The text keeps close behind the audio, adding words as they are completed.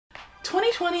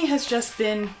2020 has just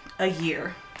been a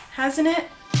year, hasn't it?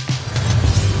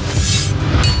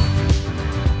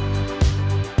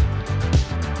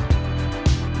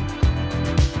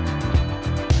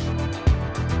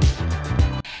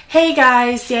 Hey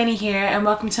guys, Dani here, and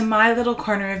welcome to my little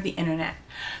corner of the internet.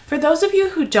 For those of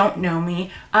you who don't know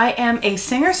me, I am a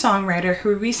singer-songwriter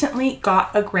who recently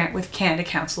got a grant with Canada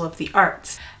Council of the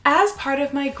Arts. As part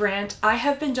of my grant, I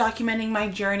have been documenting my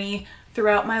journey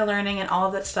throughout my learning and all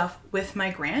of that stuff with my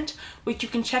grant, which you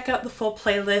can check out the full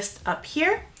playlist up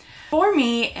here. For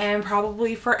me, and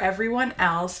probably for everyone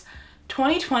else,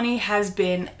 2020 has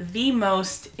been the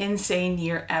most insane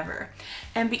year ever.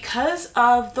 And because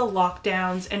of the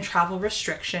lockdowns and travel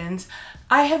restrictions,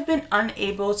 I have been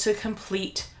unable to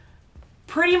complete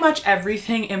pretty much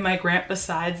everything in my grant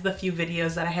besides the few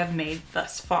videos that I have made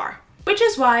thus far. Which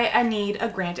is why I need a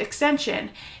grant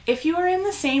extension. If you are in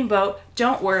the same boat,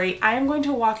 don't worry, I am going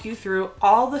to walk you through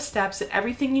all the steps and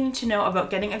everything you need to know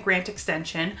about getting a grant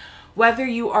extension, whether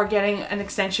you are getting an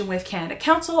extension with Canada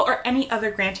Council or any other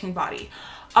granting body.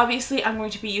 Obviously, I'm going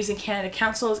to be using Canada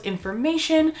Council's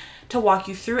information to walk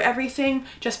you through everything,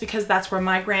 just because that's where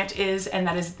my grant is and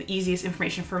that is the easiest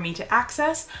information for me to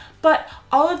access. But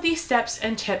all of these steps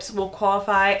and tips will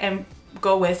qualify and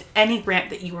go with any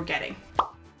grant that you are getting.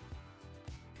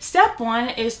 Step 1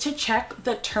 is to check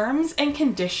the terms and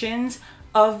conditions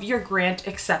of your grant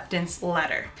acceptance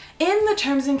letter. In the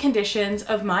terms and conditions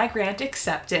of my grant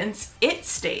acceptance, it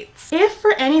states, if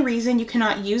for any reason you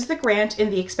cannot use the grant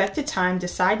in the expected time,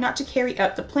 decide not to carry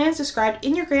out the plans described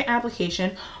in your grant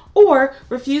application, or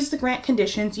refuse the grant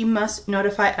conditions, you must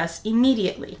notify us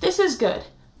immediately. This is good.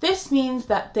 This means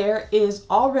that there is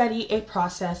already a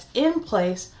process in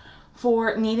place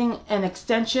for needing an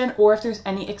extension or if there's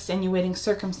any extenuating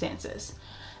circumstances.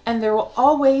 And there will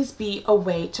always be a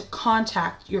way to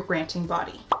contact your granting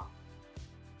body.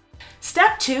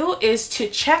 Step 2 is to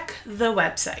check the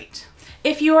website.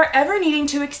 If you are ever needing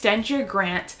to extend your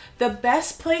grant, the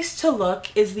best place to look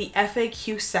is the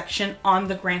FAQ section on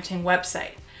the granting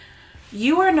website.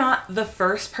 You are not the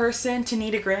first person to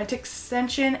need a grant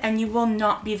extension, and you will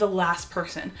not be the last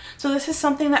person. So this is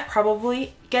something that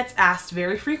probably gets asked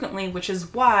very frequently, which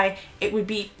is why it would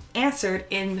be answered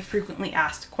in the frequently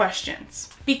asked questions.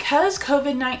 Because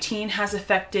COVID-19 has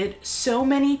affected so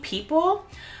many people,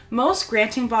 most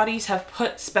granting bodies have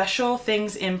put special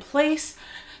things in place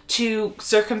to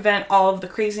circumvent all of the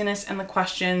craziness and the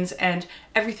questions and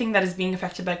everything that is being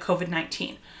affected by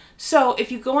COVID-19. So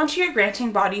if you go onto your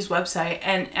granting body's website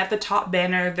and at the top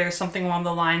banner there's something along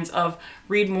the lines of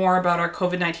read more about our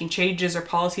COVID-19 changes or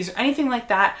policies or anything like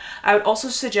that, I would also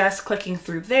suggest clicking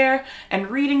through there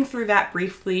and reading through that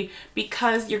briefly,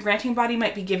 because your granting body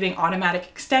might be giving automatic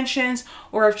extensions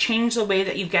or have changed the way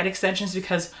that you get extensions,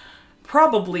 because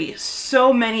probably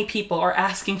so many people are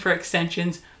asking for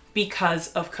extensions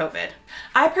because of COVID.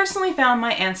 I personally found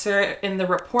my answer in the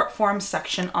report forms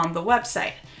section on the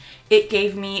website. It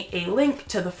gave me a link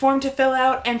to the form to fill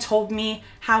out and told me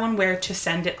how and where to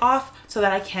send it off so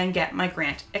that I can get my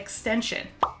grant extension.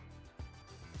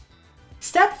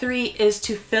 Step 3 is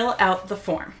to fill out the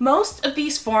form. Most of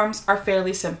these forms are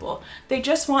fairly simple. They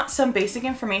just want some basic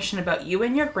information about you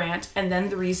and your grant, and then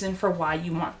the reason for why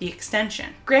you want the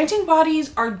extension. Granting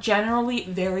bodies are generally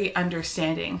very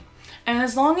understanding. And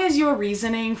as long as your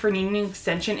reasoning for needing an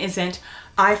extension isn't,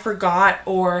 I forgot,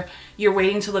 or you're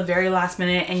waiting till the very last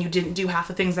minute and you didn't do half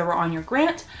the things that were on your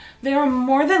grant, they are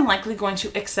more than likely going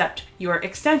to accept your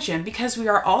extension, because we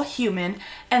are all human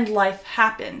and life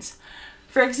happens.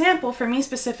 For example, for me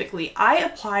specifically, I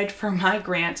applied for my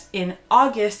grant in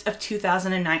August of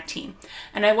 2019,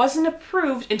 and I wasn't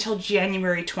approved until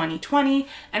January 2020,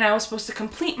 and I was supposed to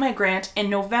complete my grant in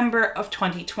November of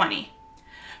 2020.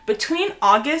 Between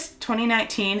August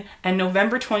 2019 and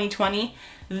November 2020,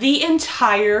 the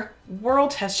entire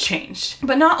world has changed.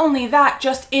 But not only that,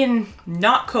 just in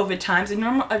not COVID times, in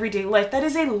normal everyday life, that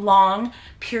is a long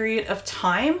period of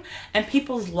time, and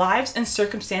people's lives and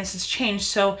circumstances change.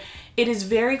 So it is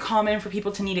very common for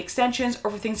people to need extensions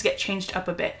or for things to get changed up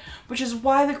a bit, which is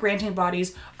why the granting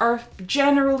bodies are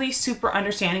generally super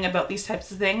understanding about these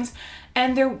types of things,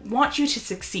 and they want you to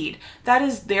succeed. That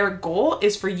is their goal,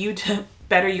 is for you to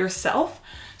better yourself.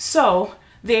 So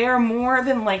they are more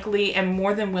than likely and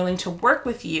more than willing to work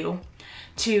with you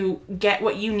to get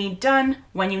what you need done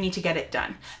when you need to get it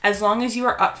done, as long as you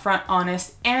are upfront,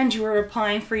 honest, and you are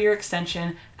applying for your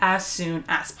extension as soon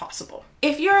as possible.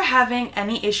 If you are having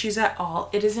any issues at all,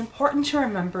 it is important to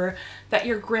remember that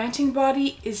your granting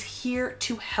body is here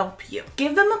to help you.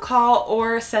 Give them a call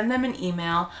or send them an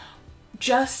email.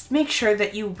 Just make sure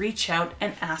that you reach out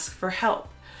and ask for help.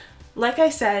 Like I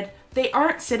said, they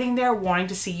aren't sitting there wanting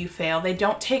to see you fail. They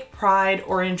don't take pride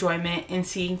or enjoyment in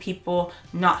seeing people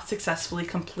not successfully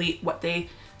complete what they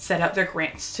set out their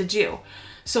grants to do.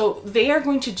 So they are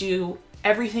going to do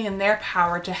everything in their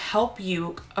power to help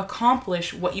you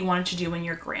accomplish what you wanted to do in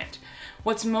your grant.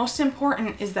 What's most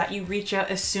important is that you reach out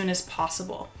as soon as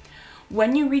possible.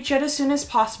 When you reach out as soon as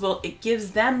possible, it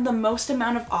gives them the most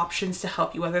amount of options to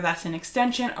help you, whether that's an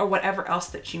extension or whatever else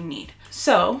that you need.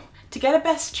 So, to get a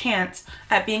best chance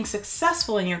at being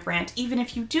successful in your grant, even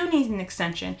if you do need an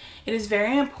extension, it is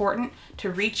very important to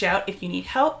reach out if you need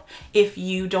help, if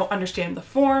you don't understand the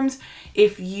forms,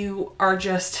 if you are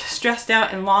just stressed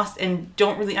out and lost and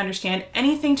don't really understand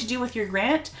anything to do with your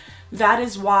grant. That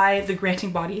is why the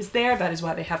granting body is there. That is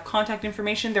why they have contact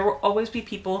information. There will always be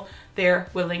people there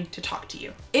willing to talk to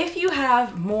you. If you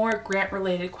have more grant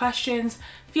related questions,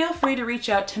 feel free to reach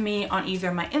out to me on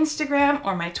either my Instagram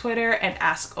or my Twitter and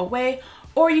ask away,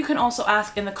 or you can also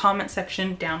ask in the comment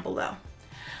section down below.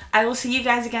 I will see you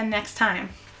guys again next time.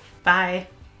 Bye.